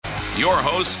your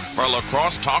host for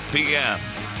Lacrosse Talk PM,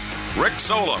 Rick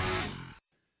Solem.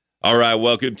 All right,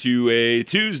 welcome to a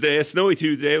snowy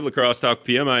Tuesday of Lacrosse Talk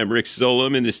PM. I am Rick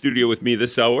Solem. In the studio with me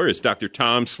this hour is Dr.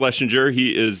 Tom Schlesinger.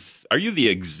 Are you the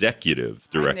executive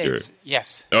director?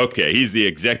 Yes. Okay, he's the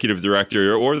executive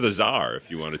director, or the czar,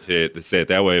 if you want to say it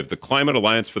that way, of the Climate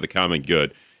Alliance for the Common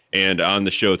Good. And on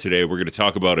the show today, we're going to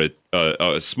talk about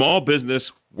a small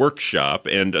business workshop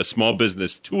and a small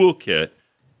business toolkit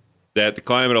that the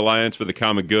Climate Alliance for the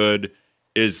Common Good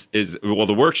is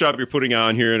the workshop you're putting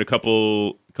on here in a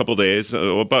couple days,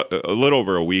 about a little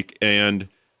over a week, and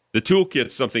the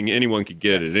toolkit's something anyone could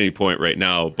get at any point right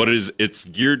now, but it's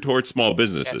geared towards small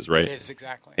businesses, right? It is,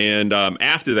 exactly. And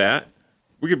after that,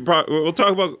 we'll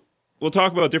talk about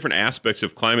different aspects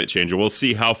of climate change, and we'll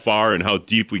see how far and how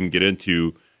deep we can get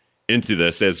into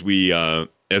this as we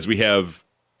have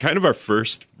kind of our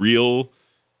first real.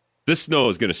 This snow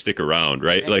is going to stick around,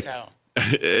 right? I think so.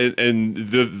 And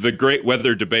the great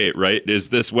weather debate, right? Is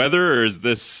this weather or is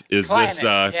this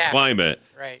climate?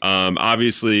 Right.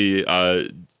 Obviously, a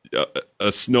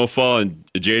snowfall on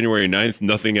January 9th,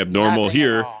 nothing abnormal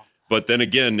here. But then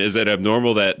again, is it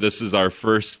abnormal that this is our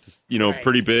first,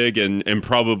 pretty big and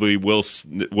probably will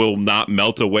not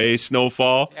melt away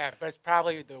snowfall? Yeah, but it's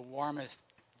probably the warmest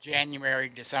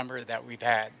January, December that we've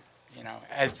had.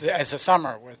 As the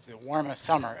summer was the warmest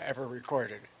summer ever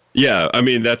recorded. Yeah, I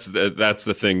mean that's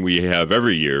the thing we have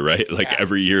every year, right? Like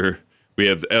every year we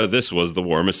have this was the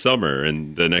warmest summer,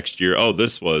 and the next year,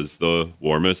 this was the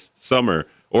warmest summer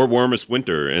or warmest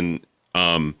winter, and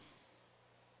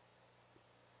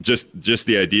just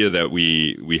the idea that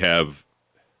we're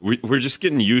just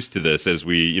getting used to this as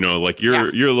we, like you're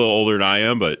a little older than I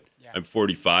am, but I'm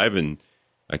 45 and.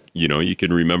 You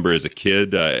can remember as a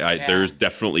kid, there's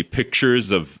definitely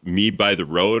pictures of me by the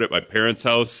road at my parents'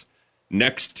 house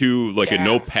next to a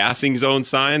no passing zone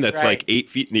sign that's like 8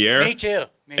 feet in the air. Me too.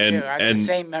 I have the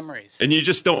same memories. And you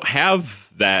just don't have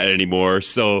that anymore.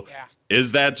 So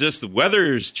is that just the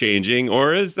weather's changing,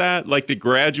 or is that like the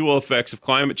gradual effects of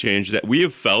climate change that we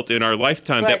have felt in our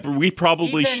lifetime that we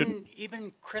probably shouldn't?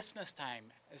 Even Christmas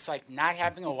time, it's like not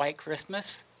having a white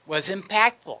Christmas was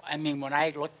impactful. I mean, when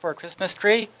I looked for a Christmas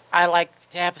tree, I liked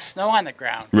to have snow on the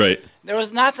ground. Right. There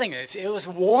was nothing. It was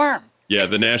warm. Yeah,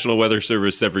 the National Weather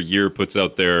Service every year puts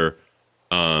out their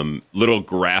little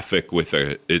graphic with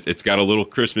it's got a little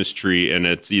Christmas tree, and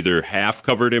it's either half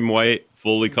covered in white,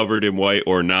 fully covered in white,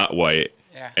 or not white.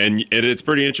 Yeah. And it's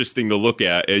pretty interesting to look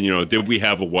at. And, did we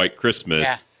have a white Christmas?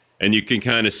 Yeah. And you can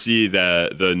kind of see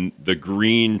the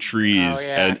green trees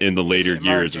in the later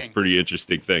years. It's a pretty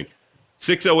interesting thing.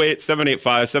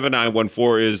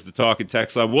 608-785-7914 is the talk and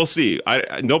text line. We'll see.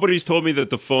 Nobody's told me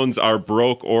that the phones are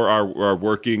broke or are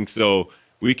working, so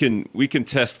we can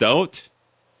test out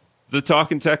the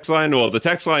talk and text line. Well, the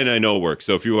text line I know works,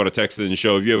 so if you want to text in the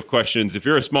show, if you have questions, if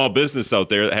you're a small business out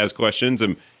there that has questions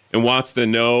and wants to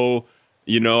know,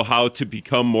 how to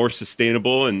become more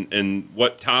sustainable, and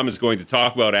what Tom is going to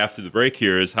talk about after the break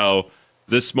here is how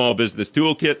this small business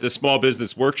toolkit, this small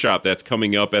business workshop that's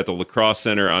coming up at the Lacrosse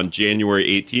Center on January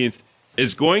 18th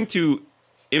is going to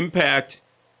impact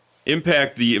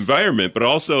the environment, but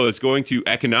also is going to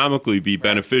economically be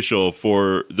beneficial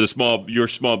for your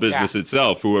small business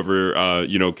itself, whoever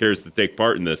cares to take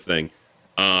part in this thing.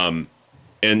 And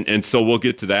so we'll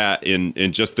get to that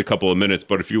in just a couple of minutes.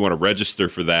 But if you want to register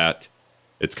for that,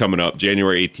 it's coming up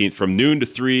January 18th from noon to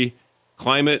 3.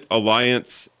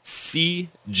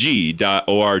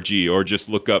 ClimateAllianceCG.org, or just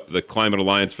look up the Climate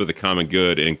Alliance for the Common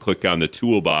Good and click on the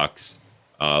toolbox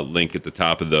link at the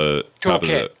top of the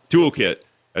toolkit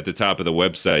at the top of the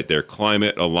website there.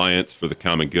 Climate Alliance for the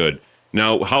Common Good.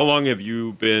 Now, how long have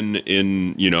you been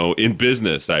in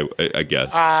business? I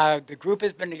guess the group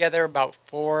has been together about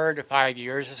 4 to 5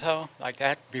 years or so, like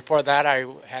that. Before that, I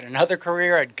had another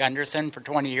career at Gunderson for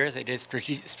 20 years. I did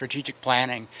strategic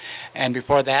planning, and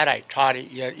before that, I taught at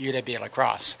UW La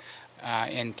Crosse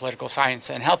in political science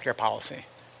and healthcare policy.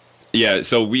 Yeah,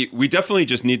 so we definitely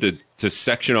just need to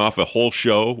section off a whole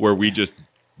show where we just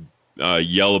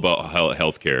yell about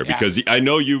healthcare, because I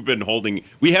know you've been holding.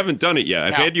 We haven't done it yet.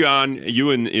 I've had you on, you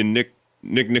and Nick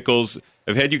Nichols.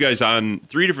 I've had you guys on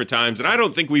 3 different times, and I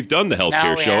don't think we've done the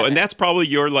healthcare show. Haven't. And that's probably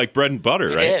your bread and butter,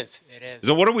 right? It is.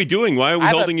 So what are we doing? Why are we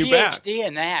holding you back? I have a PhD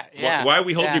in that. Yeah. Why are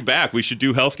we holding you back? We should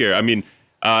do healthcare. I mean,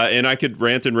 and I could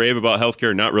rant and rave about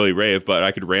healthcare. Not really rave, but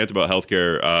I could rant about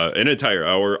healthcare an entire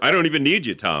hour. I don't even need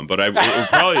you, Tom. But it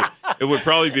would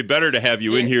probably be better to have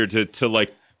you in here to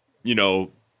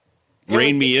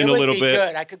rein me in a little bit.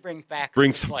 Good. I could bring facts.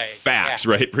 Bring some facts,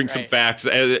 right? Bring some facts,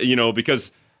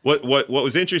 because what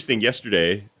was interesting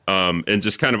yesterday, and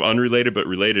just kind of unrelated but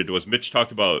related, was Mitch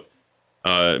talked about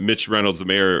Mitch Reynolds, the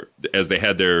mayor, as they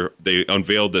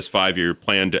unveiled this 5-year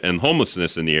plan to end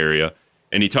homelessness in the area.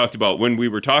 And he talked about when we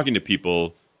were talking to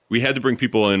people, we had to bring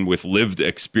people in with lived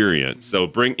experience. So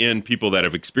bring in people that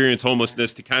have experienced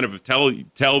homelessness to kind of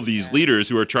tell these leaders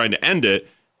who are trying to end it,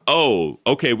 oh,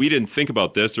 okay, we didn't think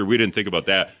about this or we didn't think about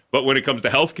that. But when it comes to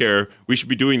healthcare, we should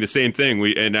be doing the same thing.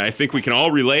 And I think we can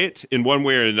all relate in one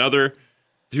way or another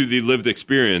to the lived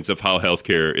experience of how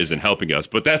healthcare isn't helping us.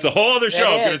 But that's a whole other show.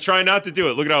 I'm going to try not to do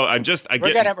it. Look at how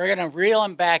we're going to reel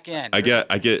them back in. I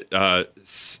get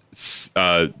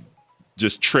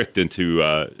just tricked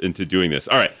into doing this.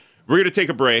 All right, we're going to take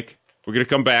a break. We're going to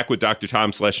come back with Dr.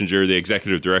 Tom Schlesinger, the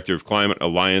Executive Director of Climate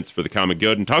Alliance for the Common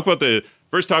Good, and talk about this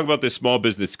small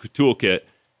business toolkit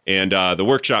and the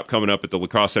workshop coming up at the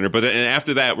Lacrosse Center. But and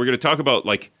after that, we're going to talk about,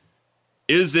 like,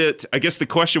 is it, I guess the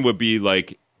question would be,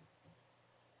 like,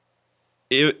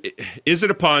 is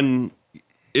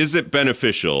it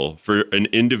beneficial for an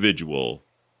individual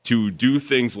to do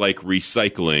things like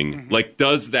recycling? Mm-hmm. Like,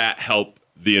 does that help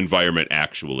the environment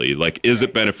actually? Like, is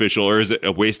it beneficial, or is it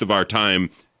a waste of our time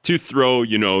to throw,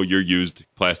 your used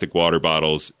plastic water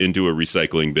bottles into a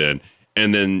recycling bin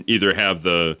and then either have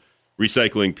the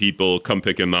recycling people come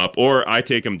pick them up, or I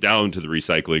take them down to the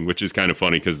recycling, which is kind of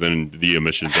funny because then the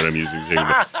emissions that I'm using.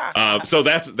 So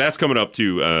that's coming up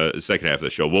to the second half of the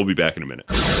show. We'll be back in a minute.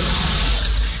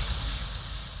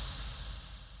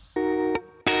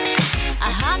 I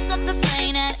hopped off the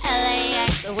plane at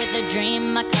LAX with a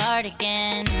dream, my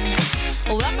cardigan.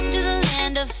 Welcome to the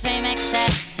land of fame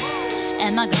excess.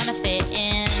 Am I gonna fit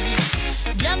in?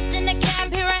 Jumped in the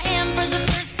cab, here I am for the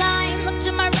first time. Look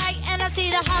to my right and I see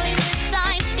the Hollywood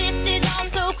sign. This is all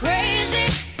so crazy.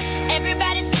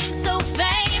 Everybody seems so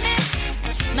famous.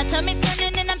 My tummy's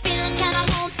turning and I'm feeling kinda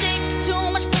homesick. Too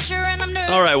much pressure and I'm nervous.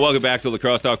 All right, welcome back to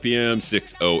Lacrosse Talk PM.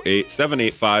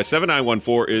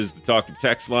 608-785-7914 is the talk and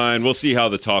text line. We'll see how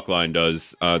the talk line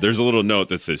does. There's a little note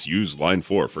that says use line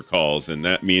 4 for calls, and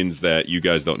that means that you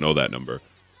guys don't know that number.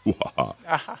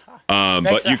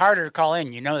 Makes it harder to call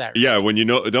in. You know that, right? Yeah, when you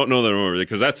don't know the number,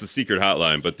 because that's the secret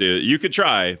hotline. But you could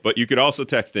try, but you could also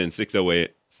text in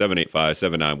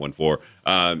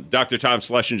 608-785-7914. Dr. Tom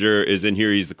Schlesinger is in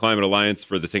here. He's the Climate Alliance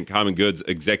for the Common Goods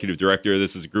Executive Director.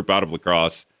 This is a group out of La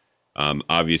Crosse,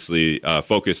 obviously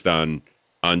focused on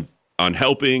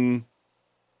helping.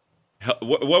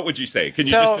 What would you say? Can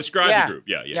you just describe the group?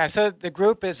 Yeah. So the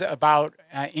group is about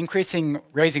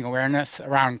raising awareness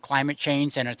around climate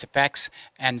change and its effects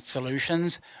and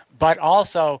solutions. But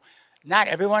also, not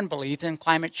everyone believes in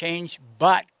climate change,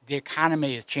 but the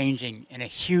economy is changing in a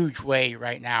huge way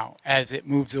right now as it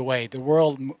moves away. The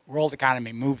world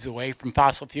economy moves away from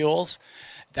fossil fuels.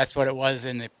 That's what it was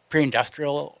in the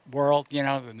pre-industrial world,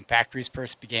 when the factories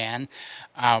first began.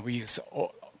 We use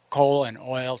coal and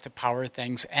oil to power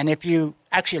things. And if you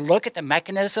actually look at the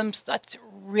mechanisms, that's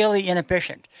really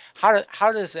inefficient. How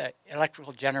does an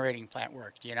electrical generating plant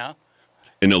work, do you know?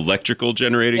 An electrical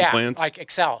generating plant? Yeah, like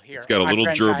Excel here. It's got a little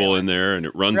gerbil in there, and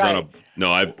it runs on a...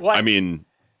 No, I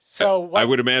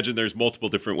would imagine there's multiple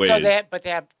different ways. But they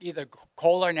have either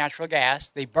coal or natural gas.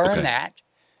 They burn that.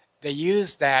 They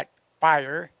use that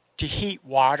fire to heat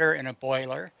water in a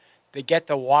boiler. They get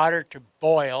the water to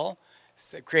boil,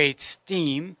 so it creates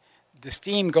steam. The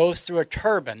steam goes through a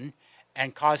turbine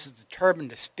and causes the turbine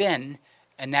to spin,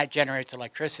 and that generates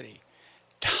electricity.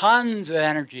 Tons of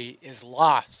energy is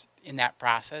lost in that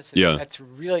process. That's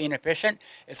really inefficient.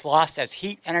 It's lost as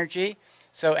heat energy.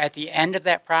 So at the end of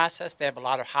that process, they have a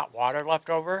lot of hot water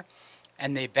left over,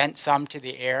 and they vent some to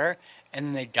the air, and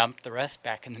then they dump the rest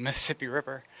back in the Mississippi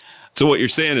River. So what you're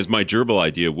saying is my gerbil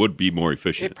idea would be more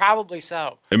efficient. Probably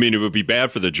so. I mean, it would be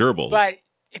bad for the gerbils. But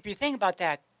if you think about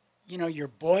that, you're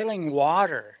boiling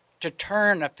water to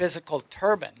turn a physical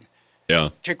turbine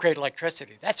to create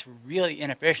electricity. That's really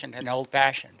inefficient and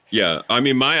old-fashioned. Yeah, I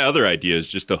mean, my other idea is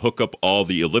just to hook up all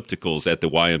the ellipticals at the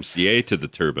YMCA to the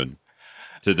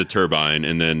turbine,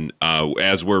 and then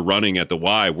as we're running at the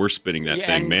Y, we're spinning that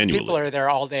thing manually. People are there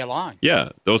all day long.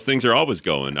 Yeah, those things are always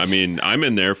going. I mean, I'm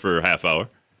in there for a half hour.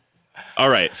 All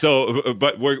right, so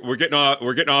but we're getting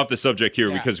off the subject here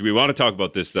because we want to talk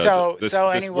about this.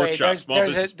 Anyway,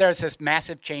 there's this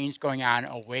massive change going on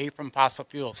away from fossil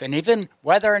fuels, and even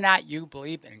whether or not you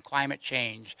believe in climate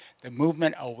change, the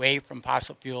movement away from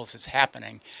fossil fuels is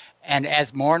happening. And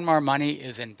as more and more money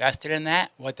is invested in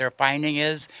that, what they're finding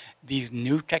is these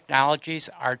new technologies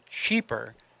are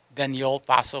cheaper than the old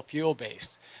fossil fuel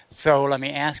based. So let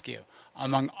me ask you,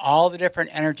 among all the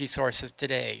different energy sources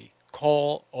today,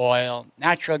 coal, oil,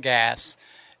 natural gas,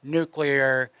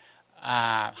 nuclear,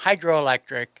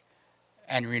 hydroelectric,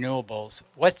 and renewables,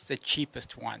 what's the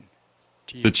cheapest one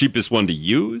to use? The cheapest one to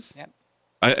use? Yep.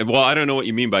 I don't know what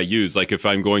you mean by use. Like if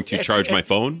I'm going to charge my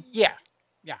phone? Yeah.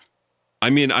 I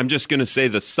mean, I'm just going to say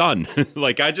the sun.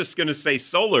 Like, I'm just going to say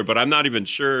solar, but I'm not even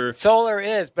sure. Solar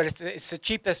is, but it's the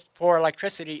cheapest for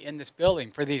electricity in this building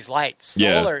for these lights.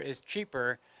 Solar is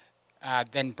cheaper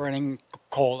than burning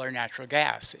coal or natural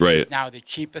gas. Right. It's now the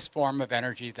cheapest form of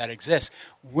energy that exists.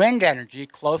 Wind energy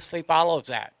closely follows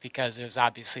that because there's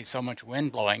obviously so much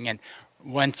wind blowing. And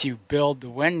once you build the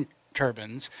wind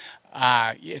turbines,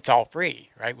 it's all free,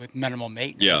 right, with minimal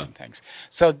maintenance and things.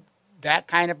 So that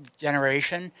kind of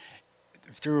generation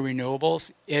through renewables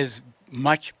is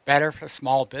much better for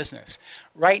small business.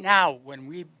 Right now, when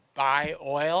we buy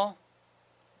oil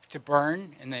to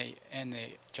burn in the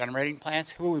generating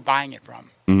plants, who are we buying it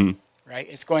from? Mm-hmm. Right?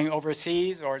 It's going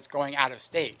overseas or it's going out of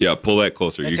state. Yeah, pull that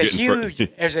closer. There's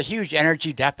a huge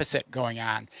energy deficit going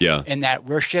on. Yeah. In that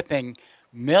we're shipping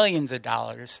millions of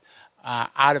dollars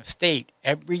out of state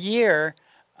every year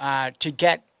to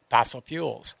get fossil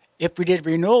fuels. If we did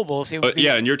renewables, it would be...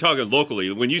 Yeah, and you're talking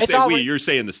locally. When you say you're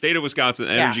saying the state of Wisconsin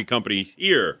energy companies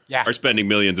here are spending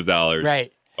millions of dollars.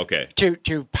 Right. Okay.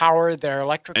 To power their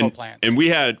electrical plants. And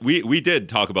we did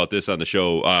talk about this on the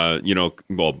show,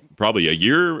 probably a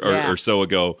year or so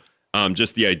ago,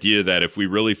 just the idea that if we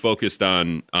really focused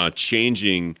on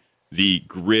changing the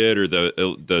grid or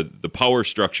the power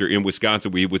structure in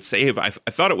Wisconsin, we would save, I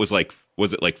thought it was like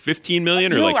 15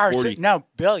 million or like 40? No,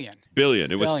 billion.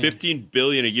 Billion. It was 15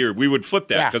 billion a year. We would flip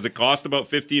that because it cost about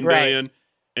 15 billion,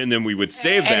 and then we would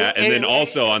save that, and then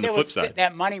also on the flip side,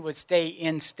 that money would stay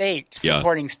in state,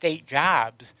 supporting state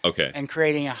jobs, and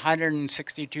creating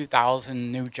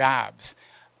 162,000 new jobs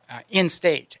in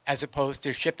state, as opposed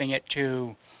to shipping it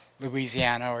to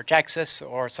Louisiana or Texas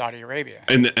or Saudi Arabia.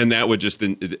 And that would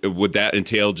would that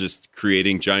entail just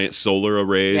creating giant solar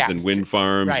arrays and wind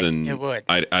farms? Right, and it would.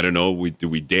 I don't know. Do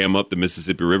we dam up the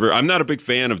Mississippi River? I'm not a big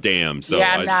fan of dams. So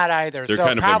I'm not either. They're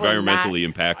kind of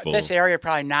environmentally impactful. This area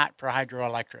probably not for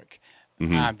hydroelectric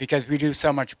because we do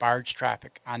so much barge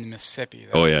traffic on the Mississippi.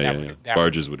 That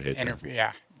barges would hate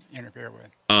interfere with.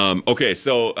 Okay,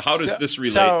 so how does this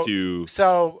relate to...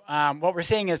 So what we're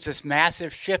seeing is this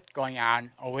massive shift going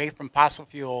on away from fossil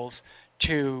fuels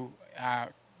to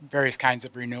various kinds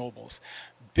of renewables.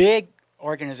 Big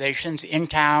organizations in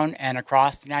town and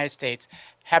across the United States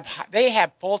have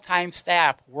full-time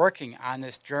staff working on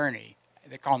this journey.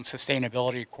 They call them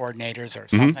sustainability coordinators or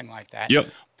something like that. Yep.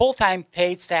 Full-time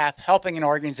paid staff helping an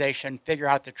organization figure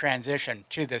out the transition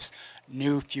to this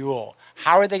new fuel.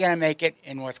 How are they going to make it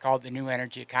in what's called the new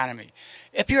energy economy?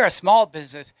 If you're a small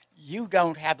business, you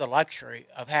don't have the luxury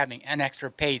of having an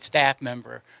extra paid staff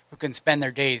member who can spend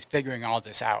their days figuring all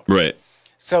this out. Right.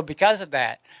 So because of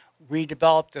that, we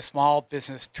developed a small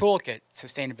business toolkit,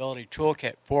 sustainability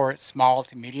toolkit for small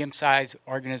to medium-sized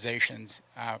organizations,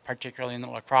 particularly in the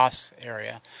La Crosse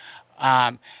area,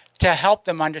 to help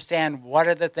them understand what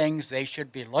are the things they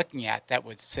should be looking at that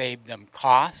would save them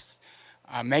costs,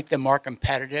 make them more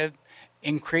competitive,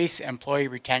 increase employee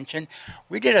retention.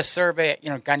 We did a survey,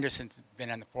 Gunderson's been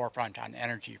in the forefront on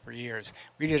energy for years.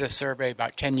 We did a survey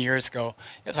about 10 years ago.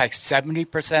 It was like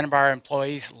 70% of our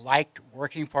employees liked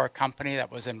working for a company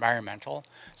that was environmental.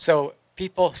 So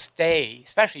people stay,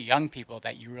 especially young people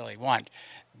that you really want.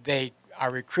 They are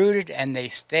recruited and they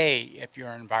stay if you're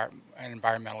an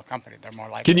environmental company. They're more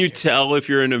likely. Can you tell if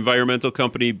you're an environmental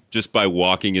company just by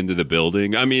walking into the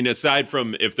building? I mean, aside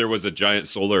from if there was a giant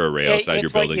solar array outside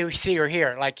your building. It's what you see or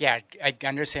hear. Like, at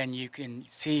Gunderson, you can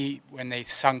see when they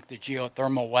sunk the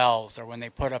geothermal wells or when they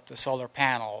put up the solar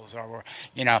panels or,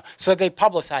 so they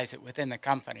publicize it within the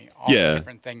company, all the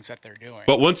different things that they're doing.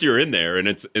 But once you're in there and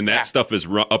that stuff is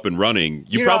up and running,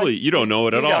 you don't know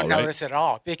it at all, right? You don't notice it at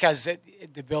all because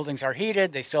the buildings are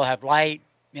heated, they still have light.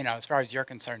 As far as you're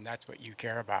concerned, that's what you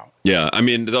care about. Yeah, I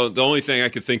mean, the only thing I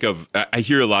could think of, I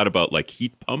hear a lot about like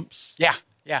heat pumps. Yeah.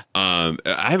 I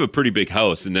have a pretty big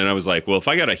house, and then I was like, well, if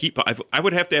I got a heat pump, I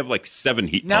would have to have like 7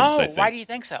 heat pumps. I think. Why do you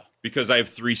think so? Because I have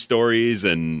 3 stories,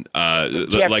 and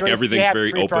everything's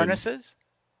very open. Furnaces?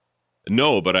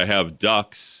 No, but I have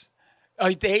ducts. Oh,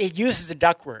 it uses the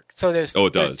ductwork. So there's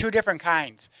 2 different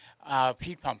kinds.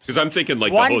 Heat pumps. Because I'm thinking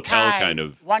like the hotel kind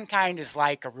of. One kind is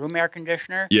like a room air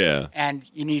conditioner. Yeah. And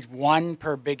you need 1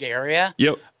 per big area.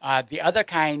 Yep. The other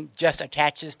kind just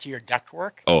attaches to your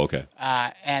ductwork. Oh, okay.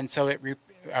 And so it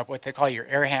what they call your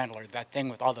air handler, that thing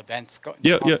with all the vents,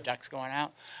 the ducts going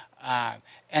out.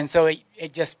 And so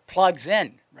it just plugs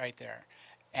in right there.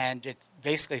 And it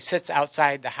basically sits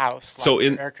outside the house like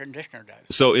your air conditioner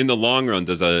does. So in the long run,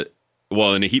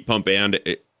 in a heat pump and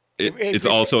it's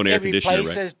also an air conditioner, right? It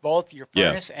replaces both your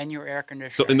furnace and your air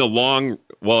conditioner.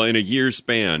 So in a year's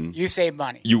span, you save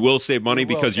money. You will save money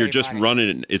because you're just money.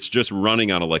 running. It's just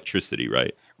running on electricity,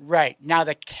 right? Right. Now,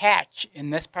 the catch in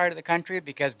this part of the country,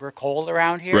 because we're cold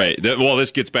around here. Right. Well,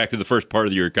 this gets back to the first part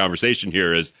of your conversation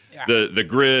here is the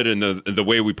grid and the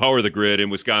way we power the grid in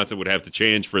Wisconsin would have to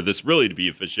change for this really to be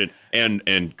efficient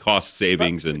and cost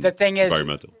savings and the thing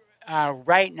environmental. Is,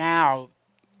 right now,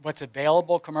 what's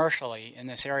available commercially in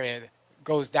this area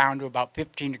goes down to about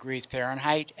 15 degrees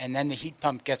Fahrenheit, and then the heat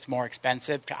pump gets more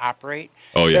expensive to operate.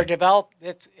 Oh, yeah. They're developed.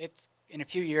 It's in a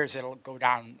few years, it'll go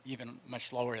down even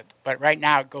much lower. But right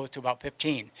now, it goes to about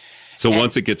 15. So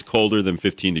once it gets colder than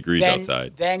 15 degrees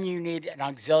outside. Then you need an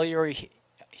auxiliary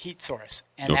heat source.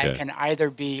 And that can either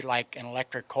be like an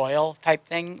electric coil type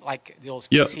thing, like the old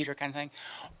space heater kind of thing,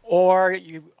 or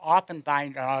you often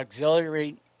find an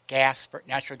auxiliary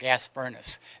natural gas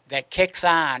furnace that kicks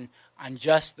on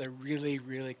just the really,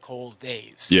 really cold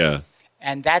days. Yeah.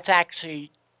 And that's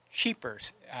actually cheaper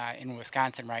in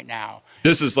Wisconsin right now.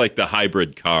 This is like the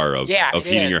hybrid car of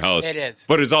heating your house. It is.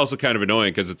 But it's also kind of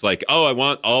annoying because it's like, I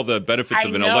want all the benefits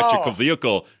of an electrical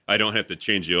vehicle. I don't have to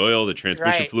change the oil, the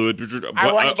transmission fluid.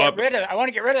 I want to get rid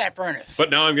of that furnace. But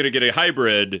now I'm going to get a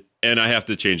hybrid, and I have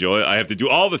to change the oil. I have to do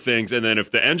all the things, and then if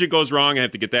the engine goes wrong, I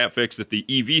have to get that fixed. If the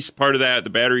EV part of that, the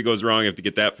battery goes wrong, I have to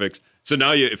get that fixed. So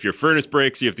now, if your furnace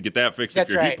breaks, you have to get that fixed. If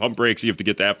your heat pump breaks, you have to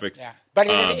get that fixed. Yeah, but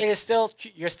it is still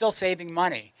you're still saving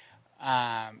money.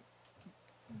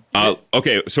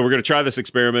 Okay, so we're going to try this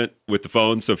experiment with the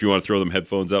phones. So if you want to throw them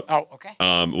headphones up. Oh, okay.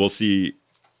 We'll see.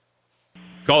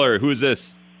 Caller, who is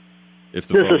this? This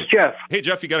is Jeff. Hey,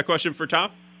 Jeff, you got a question for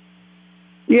Tom?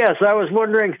 Yes, I was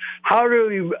wondering how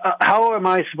am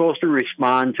I supposed to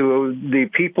respond to the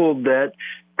people that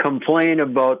complain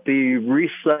about the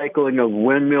recycling of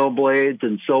windmill blades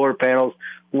and solar panels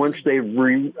once they've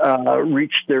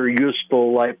reached their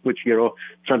useful life, which,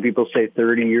 some people say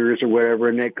 30 years or whatever,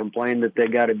 and they complain that they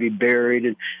got to be buried.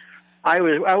 And I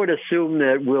would assume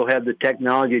that we'll have the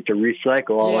technology to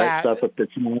recycle all that stuff if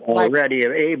it's not already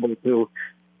able to.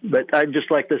 But I'd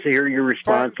just like to hear your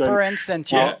response. For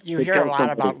instance, you hear a lot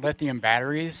about lithium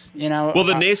batteries, Well,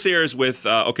 the naysayers with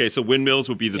so windmills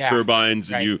would be the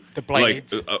turbines and the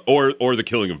blades, or the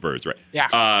killing of birds, right?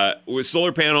 Yeah. With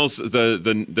solar panels, the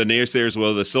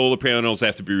naysayers, the solar panels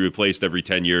have to be replaced every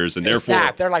 10 years, and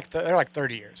therefore they're like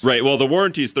 30 years. Right. Well, the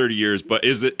warranty is 30 years, but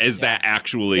is that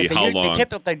actually how long? They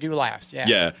typically do last. Yeah.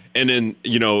 Yeah, and then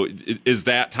is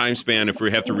that time span if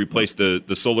we have to replace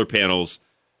the solar panels?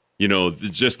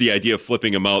 Just the idea of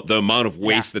flipping them out, the amount of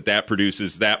waste that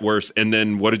produces, that worse. And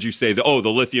then what did you say? The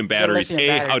lithium batteries.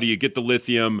 How do you get the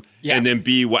lithium? Yeah. And then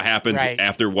B, what happens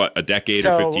after a decade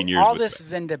or 15 years? All this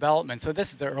is in development. So this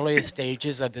is the earliest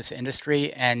stages of this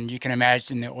industry, and you can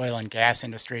imagine the oil and gas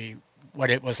industry,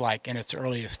 what it was like in its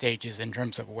earliest stages in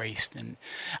terms of waste. And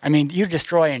I mean, you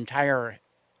destroy entire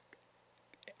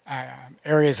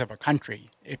areas of a country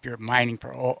if you're mining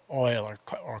for oil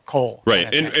or coal.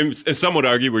 Right, and some would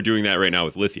argue we're doing that right now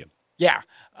with lithium. Yeah,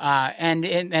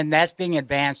 and that's being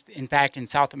advanced. In fact, in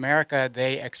South America,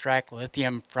 they extract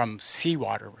lithium from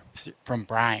seawater, from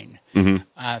brine.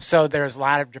 Mm-hmm. So there's a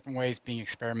lot of different ways being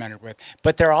experimented with.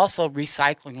 But they're also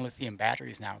recycling lithium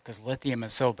batteries now because lithium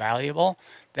is so valuable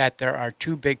that there are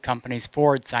two big companies.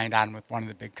 Ford signed on with one of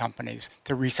the big companies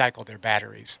to recycle their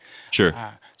batteries. Sure.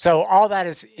 So all that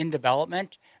is in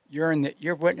development.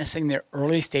 You're witnessing the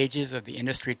early stages of the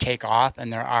industry take off,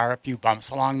 and there are a few bumps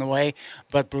along the way.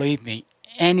 But believe me,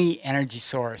 any energy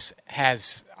source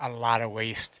has a lot of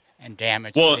waste and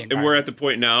damage. Well, and we're at the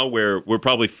point now where we're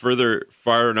probably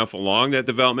far enough along that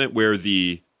development where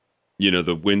the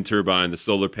wind turbine, the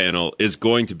solar panel is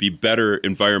going to be better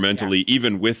environmentally,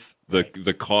 even with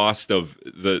the cost of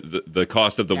the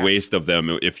cost of the waste of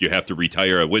them if you have to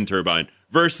retire a wind turbine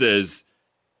versus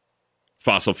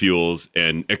fossil fuels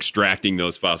and extracting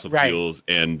those fossil fuels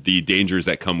and the dangers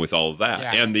that come with all of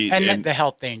that and the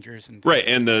health dangers and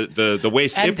the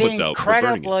waste it puts out for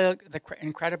burning it. The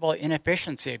incredible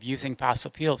inefficiency of using fossil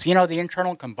fuels. The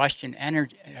internal combustion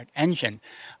engine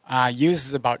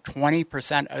uses about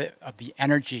 20% of the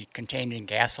energy contained in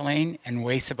gasoline and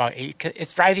wastes about 8%.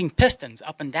 It's driving pistons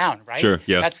up and down, right? Sure,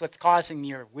 yeah. That's what's causing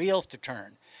your wheels to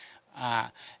turn.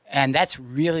 And that's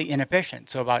really inefficient.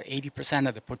 So about 80%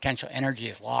 of the potential energy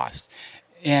is lost.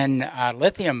 In a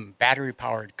lithium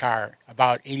battery-powered car,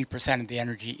 about 80% of the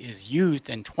energy is used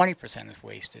and 20% is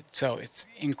wasted. So it's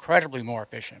incredibly more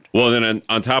efficient. Well, then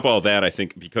on top of all that, I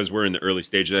think because we're in the early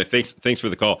stages, thanks for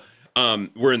the call.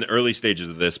 We're in the early stages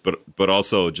of this, but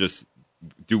also just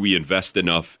do we invest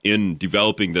enough in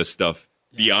developing this stuff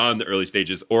beyond the early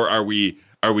stages, or are we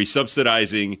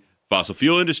subsidizing fossil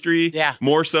fuel industry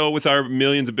more so with our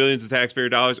millions and billions of taxpayer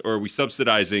dollars, or are we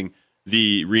subsidizing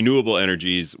the renewable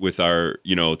energies with our,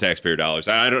 taxpayer dollars?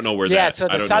 I don't know where that. Yeah, so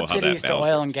the I don't know how subsidies that to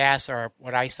balance oil works. and gas are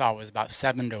what I saw was about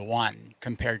 7-to-1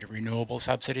 compared to renewable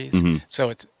subsidies. Mm-hmm.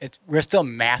 So we're still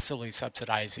massively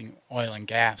subsidizing oil and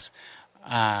gas,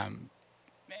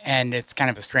 and it's kind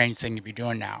of a strange thing to be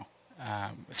doing now,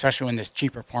 especially when there's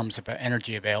cheaper forms of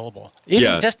energy available.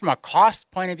 Even just from a cost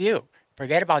point of view,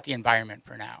 forget about the environment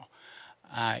for now.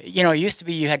 It used to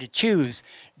be you had to choose,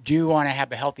 do you want to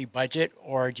have a healthy budget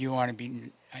or do you want to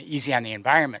be easy on the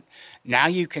environment? Now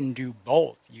you can do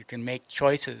both. You can make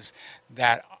choices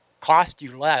that cost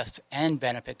you less and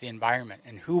benefit the environment.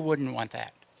 And who wouldn't want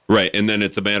that? Right. And then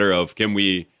it's a matter of can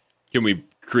we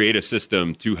create a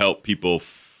system to help people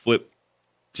flip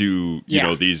to,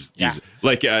 these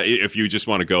like if you just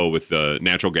want to go with the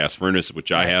natural gas furnace,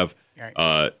 which I have,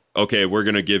 okay, we're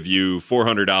going to give you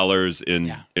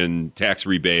 $400 in tax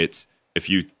rebates if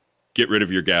you get rid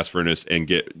of your gas furnace and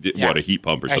get a heat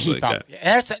pump or something like that.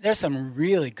 And there's some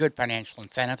really good financial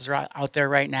incentives out there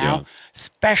right now,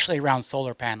 especially around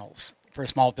solar panels for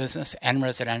small business and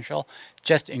residential.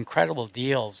 Just incredible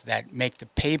deals that make the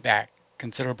payback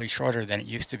considerably shorter than it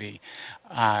used to be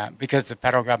because the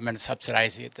federal government is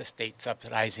subsidizing it, the state's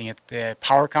subsidizing it, the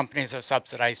power companies are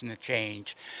subsidizing the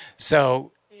change.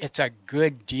 So it's a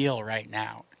good deal right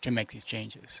now to make these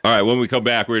changes. All right, when we come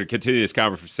back, we're going to continue this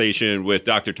conversation with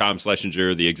Dr. Tom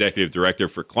Schlesinger, the Executive Director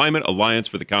for Climate Alliance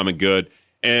for the Common Good.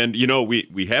 And,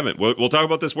 we haven't. We'll talk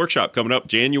about this workshop coming up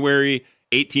January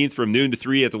 18th from noon to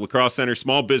 3 at the La Crosse Center,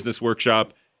 small business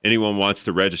workshop. Anyone wants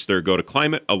to register, go to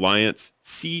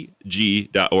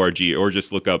climatealliancecg.org or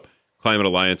just look up Climate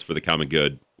Alliance for the Common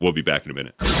Good. We'll be back in a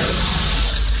minute.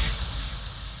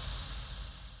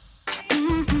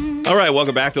 All right,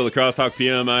 welcome back to La Crosse Talk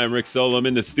PM. I'm Rick Solom.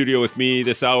 In the studio with me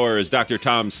this hour is Dr.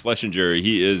 Tom Schlesinger.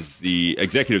 He is the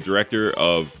executive director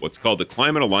of what's called the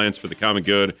Climate Alliance for the Common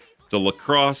Good. It's a La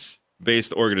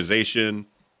Crosse-based organization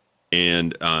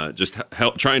and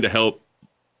trying to help,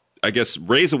 I guess,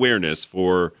 raise awareness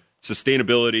for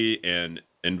sustainability and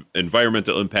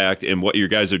environmental impact and what your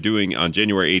guys are doing on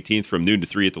January 18th from noon to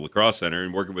 3 at the La Crosse Center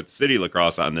and working with the City of La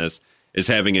Crosse on this is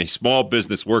having a small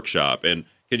business workshop. And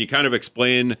can you kind of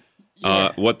explain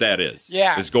what that is?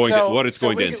 Yeah. What it's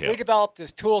going to entail. We developed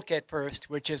this toolkit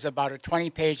first, which is about a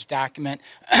 20-page document,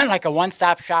 like a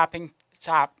one-stop shop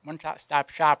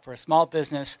for a small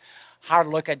business, how to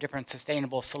look at different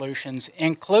sustainable solutions,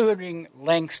 including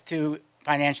links to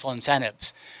financial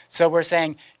incentives. So we're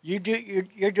saying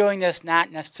you're doing this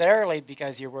not necessarily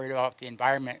because you're worried about the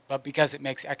environment, but because it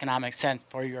makes economic sense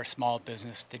for your small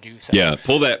business to do so. Yeah,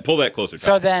 pull that closer.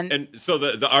 So then,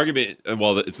 the argument,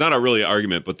 well, it's not really an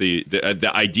argument, but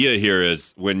the idea here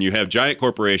is when you have giant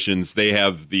corporations, they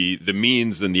have the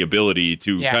means and the ability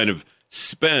to kind of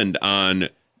spend on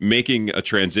making a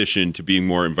transition to being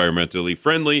more environmentally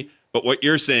friendly. But what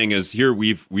you're saying is here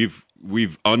we've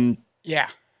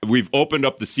opened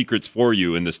up the secrets for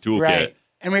you in this toolkit. Right.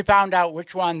 And we found out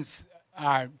which ones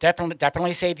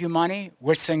definitely save you money,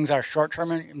 which things are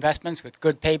short-term investments with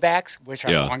good paybacks, which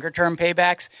are longer-term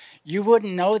paybacks. You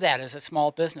wouldn't know that as a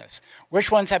small business.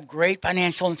 Which ones have great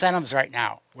financial incentives right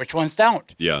now? Which ones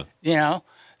don't? Yeah.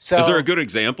 So is there a good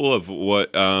example of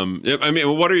what?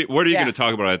 What are you going to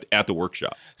talk about at the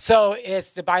workshop? So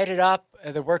it's divided up.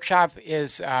 The workshop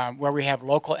is where we have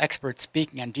local experts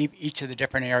speaking on each of the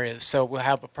different areas. So we'll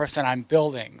have a person on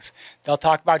buildings. They'll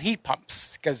talk about heat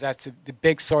pumps because that's the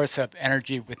big source of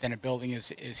energy within a building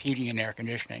is heating and air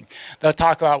conditioning. They'll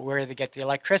talk about where they get the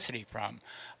electricity from.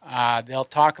 They'll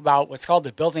talk about what's called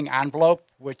the building envelope,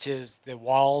 which is the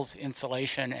walls,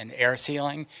 insulation, and air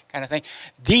sealing kind of thing.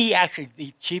 The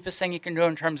cheapest thing you can do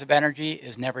in terms of energy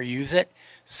is never use it.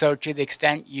 So to the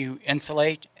extent you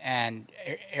insulate and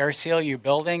air seal your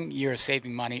building, you're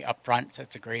saving money up front. So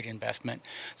it's a great investment.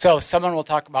 So someone will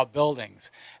talk about buildings.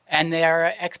 And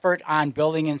their expert on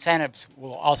building incentives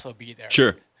will also be there.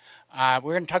 Sure.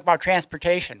 We're going to talk about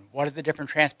transportation. What are the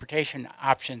different transportation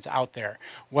options out there?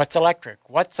 What's electric?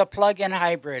 What's a plug-in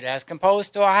hybrid as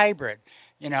opposed to a hybrid?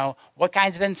 What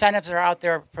kinds of incentives are out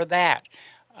there for that?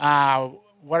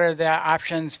 What are the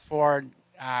options for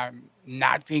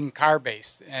not being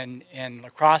car-based? And in La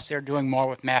Crosse, they're doing more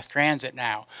with mass transit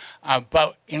now.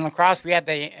 But in La Crosse, we have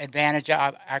the advantage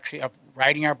of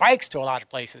riding our bikes to a lot of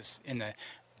places in the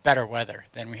better weather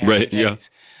than we have today.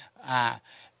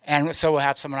 And so we'll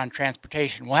have someone on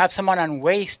transportation. We'll have someone on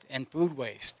waste and food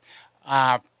waste.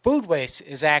 Food waste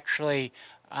is actually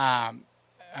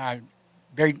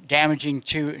very damaging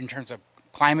in terms of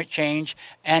climate change,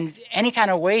 and any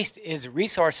kind of waste is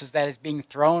resources that is being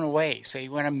thrown away. So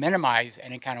you want to minimize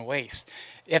any kind of waste.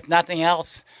 If nothing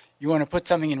else, you want to put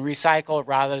something in recycle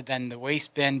rather than the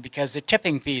waste bin because the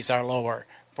tipping fees are lower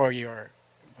for your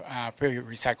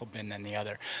recycle bin than the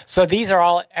other. So these are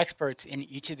all experts in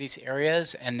each of these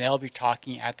areas, and they'll be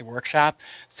talking at the workshop.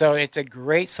 So it's a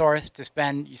great source to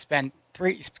spend. You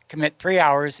commit 3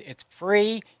 hours. It's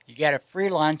free. You get a free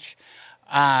lunch,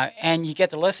 and you get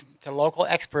to listen to local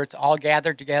experts all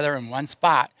gathered together in one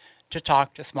spot to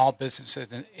talk to small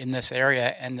businesses in this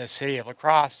area. And the city of La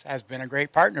Crosse has been a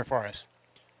great partner for us.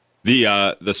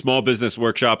 The small business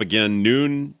workshop, again,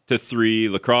 noon to 3,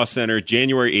 La Crosse Center,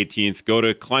 January 18th. Go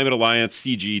to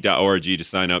climatealliancecg.org to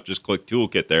sign up. Just click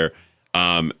Toolkit there,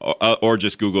 or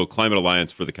just Google Climate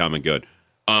Alliance for the Common Good.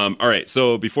 All right,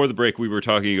 so before the break, we were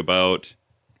talking about,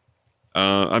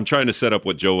 I'm trying to set up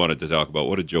what Joe wanted to talk about.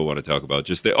 What did Joe want to talk about?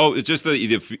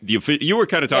 You were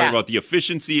kind of talking about the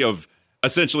efficiency of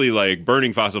essentially like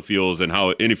burning fossil fuels and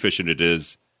how inefficient it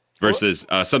is. Versus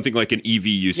something like an EV,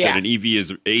 you said an EV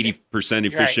is 80%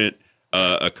 efficient.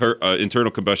 Right.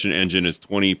 Internal combustion engine is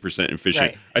 20%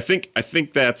 efficient. Right. I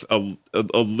think that's a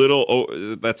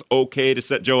little that's okay to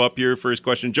set Joe up here for his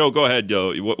question. Joe, go ahead.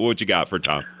 What you got for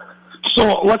Tom?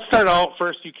 So let's start out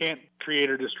first. You can't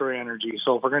create or destroy energy.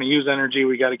 So if we're going to use energy,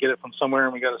 we got to get it from somewhere,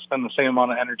 and we got to spend the same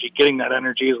amount of energy getting that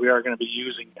energy as we are going to be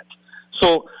using it.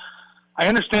 So I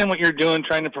understand what you're doing,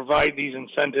 trying to provide these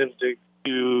incentives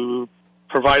to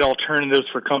provide alternatives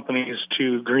for companies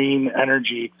to green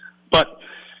energy. But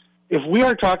if we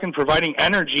are talking providing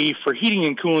energy for heating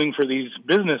and cooling for these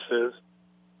businesses,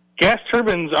 gas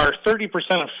turbines are 30%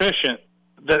 efficient.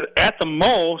 At the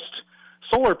most,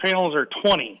 solar panels are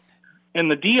 20.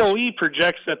 And the DOE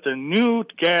projects that the new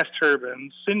gas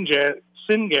turbines,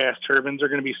 syngas turbines, are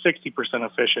going to be 60%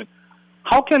 efficient.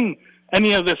 How can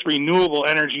any of this renewable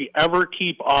energy ever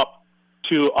keep up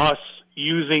to us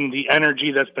using the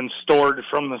energy that's been stored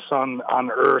from the sun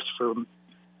on Earth for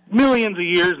millions of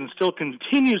years and still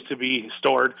continues to be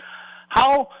stored?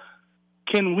 How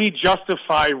can we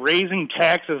justify raising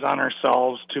taxes on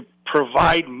ourselves to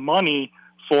provide money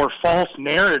for false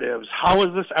narratives? How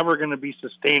is this ever going to be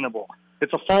sustainable?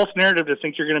 It's a false narrative to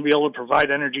think you're going to be able to provide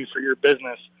energy for your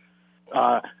business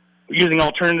using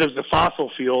alternatives to fossil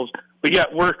fuels, but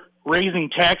yet we're raising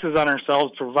taxes on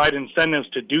ourselves to provide incentives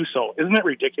to do so. Isn't it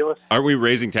ridiculous? Aren't we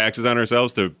raising taxes on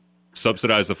ourselves to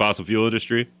subsidize the fossil fuel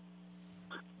industry?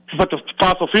 But the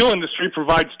fossil fuel industry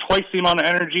provides twice the amount of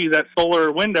energy that solar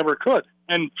or wind ever could,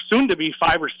 and soon to be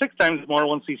 5 or 6 times more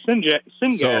once these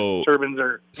syngas turbines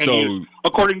are in use,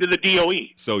 according to the DOE.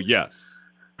 So yes.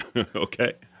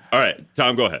 Okay. All right,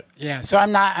 Tom, go ahead. Yeah, so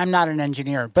I'm not an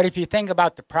engineer, but if you think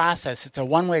about the process, it's a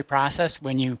one-way process.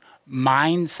 When you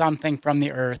mine something from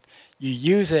the earth, you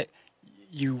use it,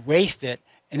 you waste it,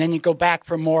 and then you go back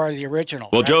for more of the original.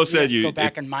 Well, right? Joe said you go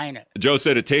back and mine it. Joe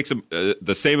said it takes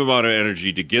the same amount of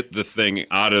energy to get the thing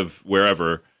out of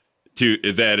wherever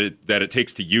that it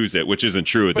takes to use it, which isn't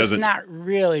true. It's not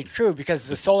really true because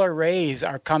the solar rays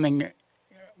are coming.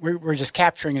 We're just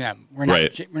capturing them. We're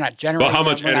not generating. Well, how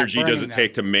much energy does it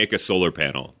take to make a solar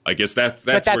panel? I guess that's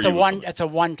a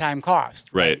one-time cost,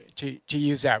 right? To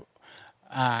use that,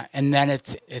 and then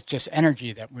it's just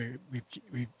energy that we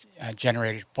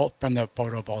generated from the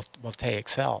photovoltaic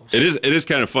cells. It is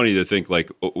kind of funny to think like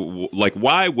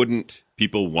why wouldn't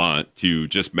people want to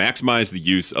just maximize the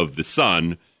use of the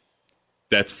sun?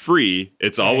 That's free.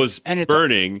 It's always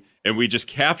burning, and we just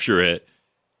capture it.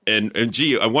 And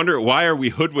gee, I wonder why are we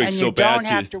hoodwinked so bad? And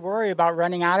you don't have to worry about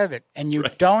running out of it, and you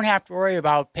don't have to worry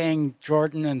about paying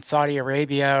Jordan and Saudi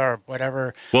Arabia or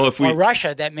whatever, or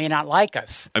Russia that may not like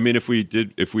us. I mean, if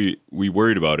we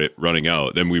worried about it running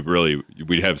out, then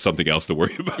we'd have something else to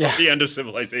worry about. Yeah. The end of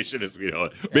civilization as we know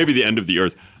it, maybe the end of the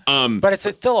earth. But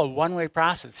it's still a one-way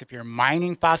process. If you're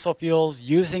mining fossil fuels,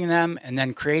 using them, and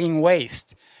then creating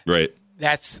waste, right?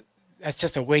 That's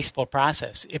just a wasteful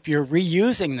process. If you're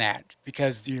reusing that,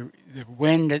 because the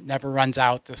wind never runs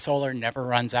out, the solar never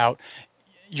runs out,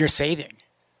 you're saving.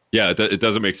 Yeah, it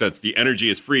doesn't make sense. The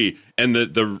energy is free, and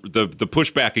the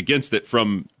pushback against it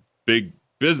from big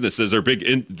businesses or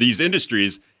these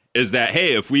industries is that,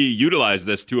 hey, if we utilize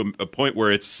this to a point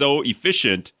where it's so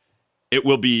efficient, it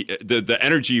will be the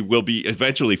energy will be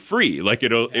eventually free. Like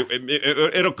it'll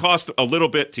cost a little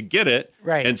bit to get it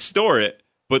and store it.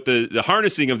 But the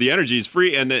harnessing of the energy is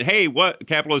free, and that, hey, what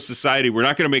capitalist society, we're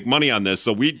not going to make money on this,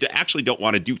 so we actually don't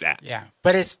want to do that. Yeah,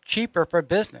 but it's cheaper for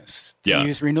business to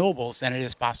use renewables than it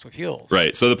is fossil fuels.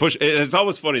 Right, so it's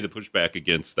always funny the pushback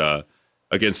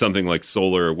against something like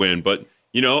solar or wind. But,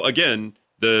 again,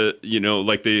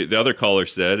 like the other caller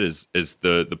said, is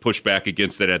the pushback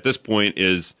against it at this point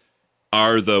is,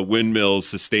 are the windmills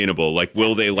sustainable? Like,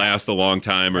 will they last a long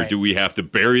time, or do we have to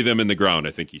bury them in the ground?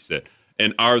 I think he said.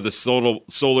 And are the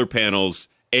solar panels,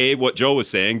 what Joe was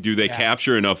saying, do they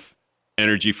capture enough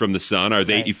energy from the sun? Are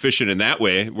they efficient in that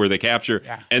way where they capture?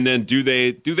 Yeah. And then do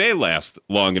they last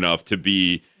long enough to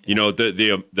be,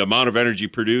 the amount of energy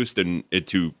produced and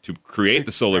to create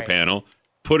the solar panel,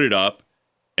 put it up,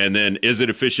 and then is it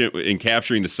efficient in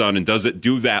capturing the sun, and does it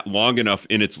do that long enough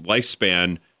in its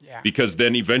lifespan? Yeah. Because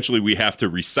then eventually we have to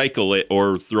recycle it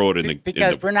or throw it in the...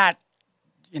 Because we're not,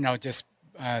 just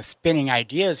spinning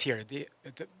ideas here.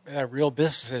 The real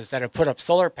businesses that have put up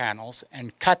solar panels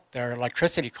and cut their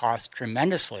electricity costs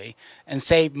tremendously and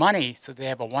save money, so they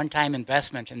have a one-time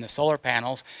investment in the solar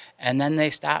panels, and then they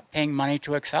stop paying money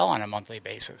to Excel on a monthly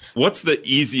basis. What's the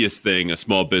easiest thing a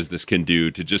small business can do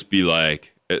to just be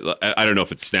like, I don't know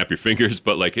if it's snap your fingers,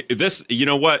 but like this,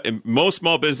 what? In most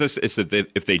small business is that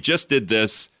if they just did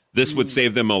this would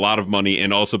save them a lot of money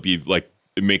and also be like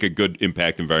make a good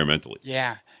impact environmentally.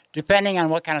 Yeah. Depending on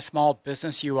what kind of small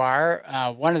business you are,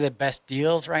 one of the best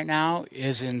deals right now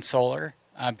is in solar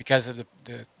because of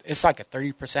it's like a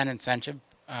 30% incentive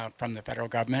from the federal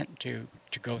government to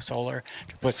go solar,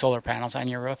 to put solar panels on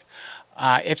your roof.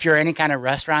 If you're any kind of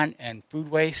restaurant and food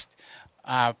waste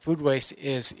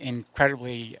is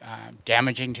incredibly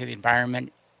damaging to the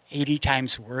environment. 80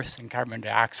 times worse than carbon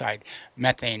dioxide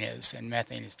methane is, and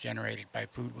methane is generated by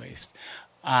food waste.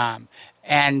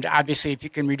 And obviously, if you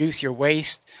can reduce your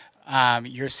waste,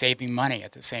 you're saving money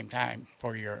at the same time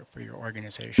for your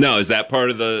organization. Now, is that part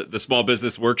of the small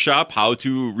business workshop, how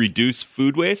to reduce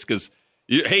food waste? Because,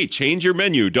 hey, change your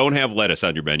menu. Don't have lettuce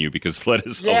on your menu because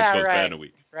lettuce always goes bad in a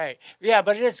week. Right. Yeah,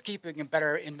 but it is keeping a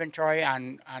better inventory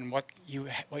on what you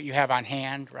have on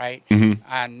hand, right?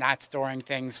 Mm-hmm. Not storing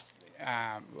things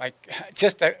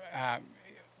just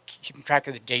keeping track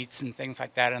of the dates and things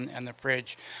like that in the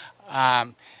fridge,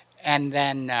 and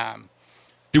then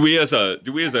do we as a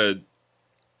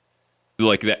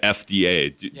like the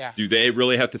FDA? Do they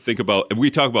really have to think about?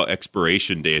 We talk about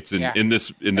expiration dates in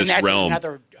this realm.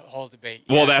 Another whole debate.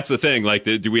 Well, that's the thing. Like,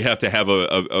 do we have to have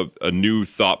a new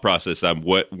thought process on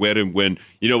when and when?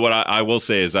 What I will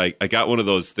say is I got one of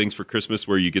those things for Christmas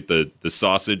where you get the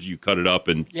sausage, you cut it up,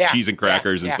 and cheese and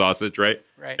crackers and sausage, right?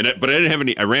 Right. But I didn't have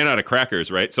any. I ran out of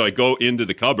crackers, right? So I go into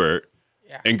the cupboard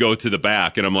and go to the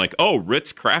back, and I'm like, oh,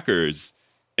 Ritz crackers.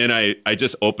 And I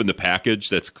just open the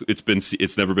package.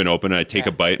 It's never been opened. I take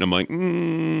a bite, and I'm like,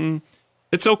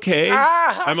 it's okay.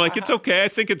 I'm like, it's okay. I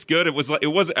think it's good.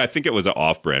 I think it was an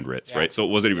off-brand Ritz, right? So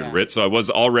it wasn't even Ritz. So I was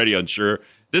already unsure.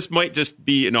 This might just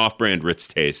be an off-brand Ritz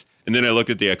taste. And then I look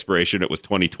at the expiration. It was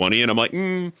 2020, and I'm like,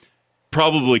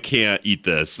 probably can't eat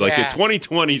this. Like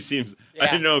 2020 seems, I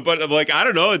don't know, but I'm like, I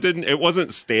don't know. It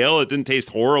wasn't stale. It didn't taste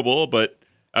horrible, but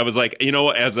I was like,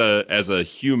 as a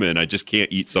human, I just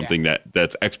can't eat something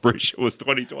that's expiration was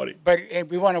 2020. But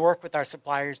we want to work with our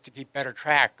suppliers to keep better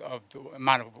track of the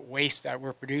amount of waste that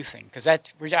we're producing, because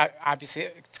obviously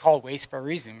it's called waste for a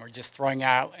reason. We're just throwing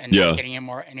out and not getting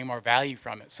any more value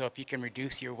from it. So if you can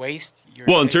reduce your waste,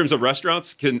 in terms of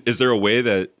restaurants, is there a way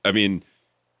that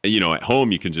at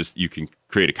home you can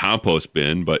create a compost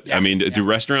bin, but do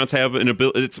restaurants have an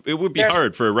ability? It would be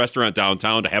hard for a restaurant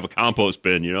downtown to have a compost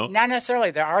bin, Not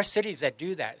necessarily. There are cities that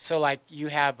do that. So, like, you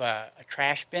have a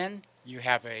trash bin, you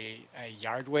have a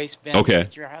yard waste bin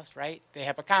at your house, right? They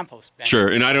have a compost bin. Sure,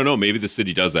 and I don't know. Maybe the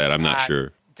city does that. I'm not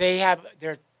sure. They're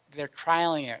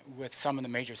trialing it with some of the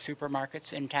major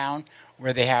supermarkets in town,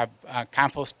 where they have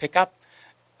compost pickup.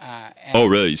 Oh,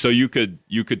 really? So you could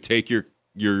take your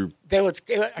waste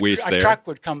there? A truck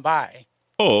would come by.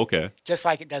 Oh, okay. Just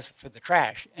like it does for the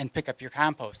trash, and pick up your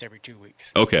compost every 2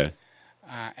 weeks. Okay.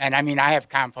 And I have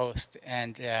compost,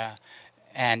 and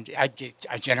I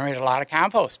generate a lot of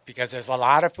compost because there's a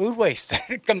lot of food waste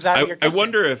that comes out of your kitchen. I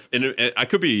wonder if, and I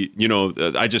could be,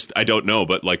 I don't know,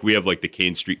 but like we have like the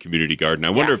Kane Street Community Garden.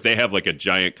 I wonder if they have like a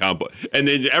giant compost, and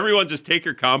then everyone just take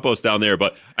your compost down there.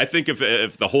 But I think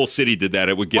if the whole city did that,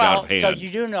 it would get out of hand. So you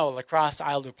do know La Crosse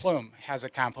Isle du Plume has a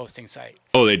composting site.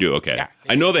 Oh, they do? Okay. Yeah,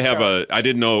 I know they have I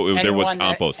didn't know there was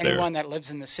compost there. Anyone that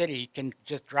lives in the city can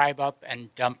just drive up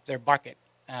and dump their bucket.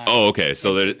 Okay.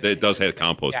 So it does have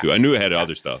compost too. I knew it had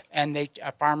other stuff. And a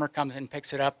farmer comes and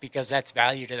picks it up because that's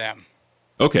value to them.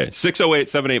 Okay.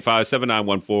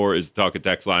 608-785-7914 is the talk and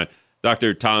text line.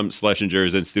 Dr. Tom Schlesinger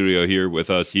is in studio here with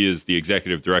us. He is the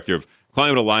executive director of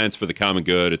Climate Alliance for the Common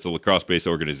Good. It's a La Crosse-based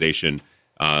organization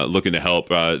looking to help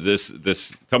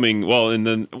this coming,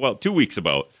 2 weeks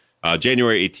about,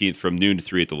 January 18th from noon to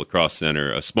 3 at the La Crosse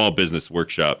Center, a small business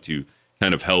workshop to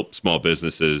kind of help small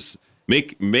businesses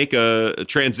make a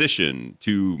transition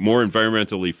to more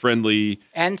environmentally friendly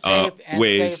and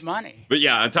ways. save money. But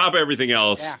yeah, on top of everything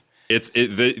else,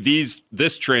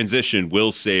 this transition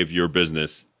will save your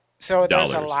business. So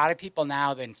there's dollars. a lot of people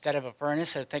now that instead of a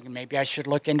furnace, they're thinking maybe I should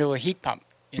look into a heat pump.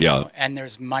 You know? And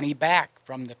there's money back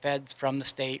from the feds, from the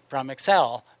state, from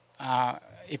Excel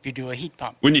if you do a heat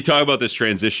pump. When you talk about this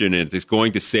transition and it's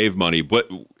going to save money, but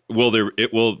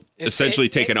it will essentially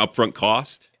take an upfront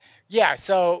cost? Yeah,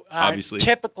 so obviously,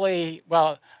 typically,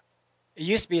 well, it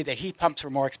used to be that heat pumps were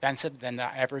more expensive than the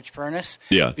average furnace.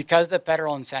 Yeah. Because the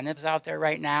federal incentives out there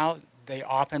right now, they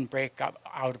often break out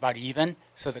about even,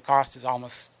 so the cost is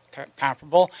almost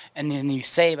comparable, and then you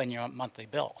save on your monthly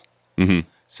bill. Mm-hmm.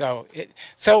 So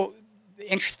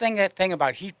the interesting thing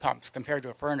about heat pumps compared to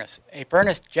a furnace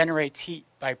generates heat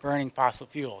by burning fossil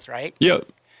fuels, right? Yeah.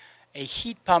 A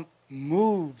heat pump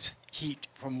moves heat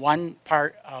from one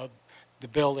part of the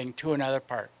building to another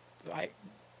part, like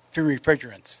through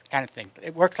refrigerants kind of thing.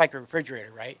 It works like a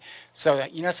refrigerator, right? So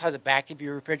you notice how the back of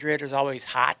your refrigerator is always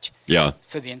hot? Yeah.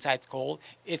 So the inside's cold.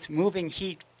 It's moving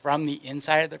heat from the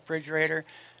inside of the refrigerator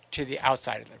to the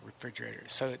outside of the refrigerator.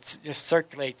 So it just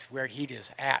circulates where heat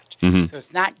is at. Mm-hmm. So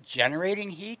it's not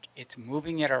generating heat, it's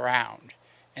moving it around.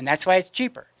 And that's why it's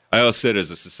cheaper. I always said,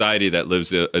 as a society that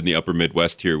lives in the upper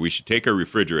Midwest here, we should take our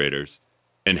refrigerators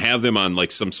and have them on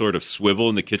like some sort of swivel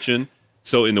in the kitchen.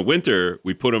 So in the winter,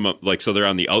 we put them up so they're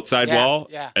on the outside wall,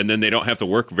 and then they don't have to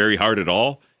work very hard at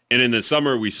all. And in the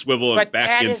summer, we swivel them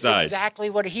back inside. But that is exactly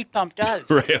what a heat pump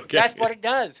does. Right, okay. That's what it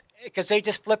does, because they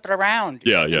just flip it around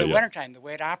in the wintertime, the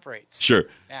way it operates. Sure.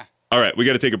 Yeah. All right, we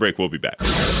got to take a break. We'll be back.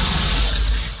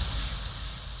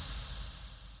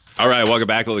 All right, welcome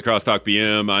back to La Crosse Talk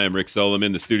PM. I am Rick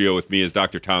Solomon. The studio with me is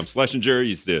Dr. Tom Schlesinger.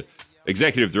 He's the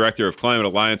Executive Director of Climate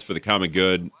Alliance for the Common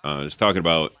Good. Just talking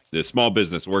about the small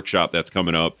business workshop that's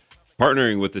coming up,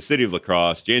 partnering with the City of La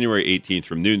Crosse, January 18th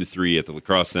from noon to 3 at the La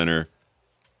Crosse Center.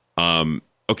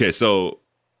 Okay, so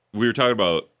we were talking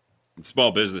about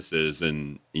small businesses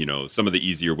and, some of the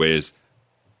easier ways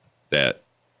that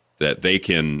they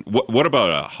can. What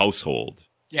about a household?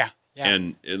 Yeah. Yeah.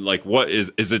 And like, what is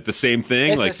it the same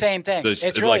thing? It's like, the same thing. It's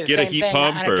really like the get same a heat thing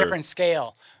pump on or a different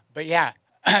scale. But yeah,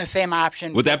 same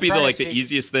option. Would that be the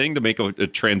easiest thing to make a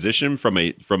transition from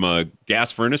a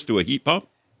gas furnace to a heat pump?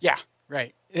 Yeah,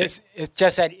 right. It's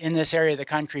just that in this area of the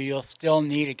country, you'll still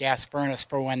need a gas furnace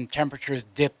for when temperatures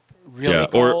dip really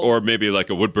cold. Or maybe like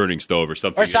a wood burning stove or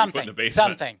something. Or something. You put in the basement.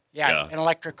 Something. Yeah, an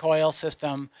electric coil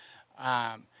system.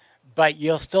 But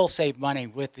you'll still save money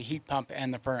with the heat pump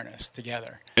and the furnace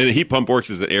together. And the heat pump works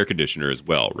as an air conditioner as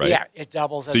well, right? Yeah, it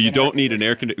doubles as so you don't need an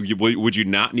air conditioner. Would you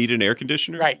not need an air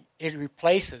conditioner? Right. It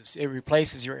replaces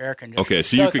your air conditioner. Okay,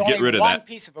 so you could get rid of that. One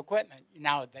piece of equipment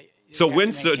now. So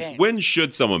when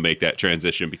should someone make that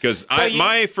transition? Because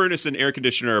my furnace and air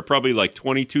conditioner are probably like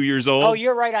 22 years old. Oh,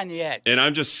 you're right on the edge. And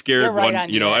I'm just scared.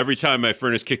 Every time my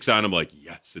furnace kicks on, I'm like,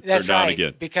 yes, it turned on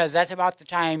again. Because that's about the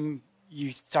time you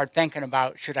start thinking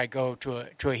about, should I go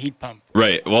to a heat pump?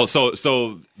 Right. Well,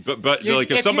 but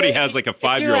if somebody has like a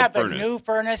 5-year-old furnace, if you have a new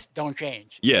furnace, don't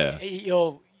change. Yeah.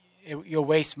 You'll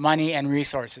waste money and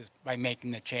resources by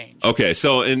making the change. Okay.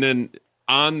 So and then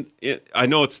I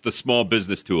know it's the small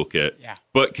business toolkit. Yeah.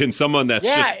 But can someone that's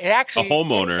just a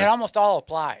homeowner? It almost all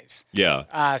applies.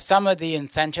 Yeah. Some of the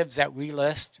incentives that we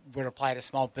list would apply to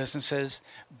small businesses,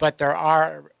 but there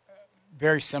are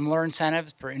very similar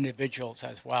incentives for individuals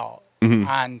as well. Mm-hmm.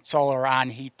 On solar, on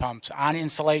heat pumps, on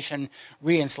insulation.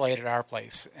 We insulated our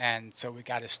place, and so we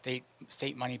got a state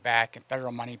money back and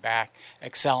federal money back,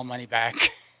 Excel money back.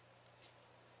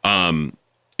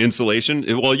 Insulation.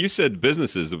 Well, you said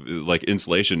businesses like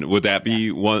insulation. Would that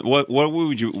be one? What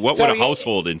would a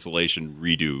household insulation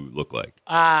redo look like?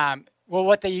 Well,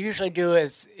 what they usually do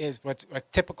is what's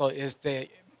typical is the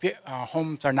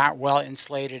homes are not well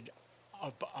insulated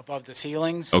above the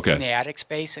ceilings in the attic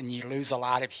space, and you lose a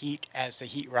lot of heat as the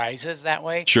heat rises that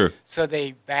way. Sure. So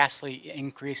they vastly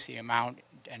increase the amount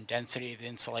and density of the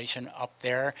insulation up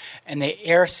there, and they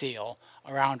air seal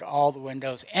around all the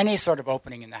windows. Any sort of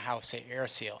opening in the house, they air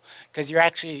seal, because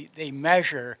they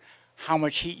measure how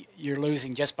much heat you're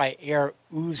losing just by air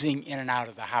oozing in and out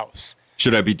of the house.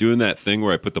 Should I be doing that thing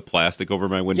where I put the plastic over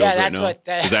my windows right now?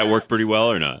 Does that work pretty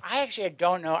well or not? I actually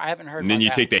don't know. I haven't heard. And then you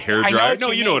take the hair dryer.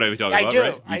 No, you know what I'm talking about,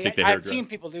 right? You take the hair dryer. I've seen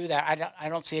people do that. I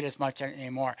don't see it as much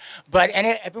anymore. But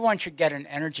everyone should get an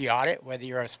energy audit, whether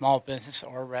you're a small business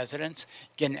or a residence.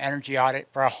 Get an energy audit.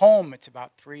 For a home, it's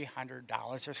about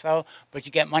 $300 or so, but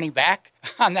you get money back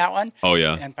on that one. Oh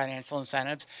yeah. And financial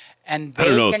incentives. And I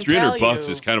don't know. $300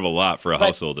 is kind of a lot for a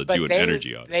household to do an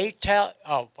energy audit. They tell.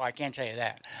 Oh, well, I can't tell you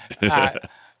that.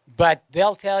 But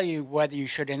they'll tell you whether you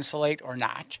should insulate or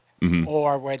not,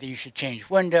 or whether you should change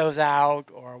windows out,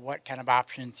 or what kind of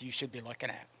options you should be looking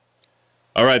at.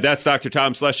 All right, that's Dr.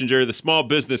 Tom Schlesinger. The Small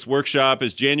Business Workshop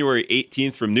is January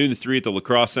 18th from noon to 3 at the La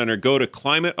Crosse Center. Go to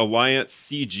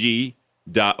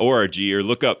climatealliancecg.org or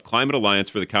look up Climate Alliance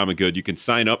for the Common Good. You can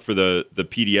sign up for the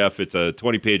PDF. It's a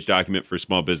 20-page document for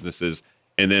small businesses.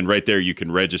 And then right there, you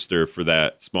can register for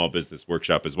that Small Business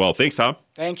Workshop as well. Thanks, Tom.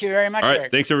 Thank you very much, All right,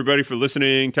 Rick. thanks, everybody, for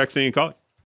listening, texting, and calling.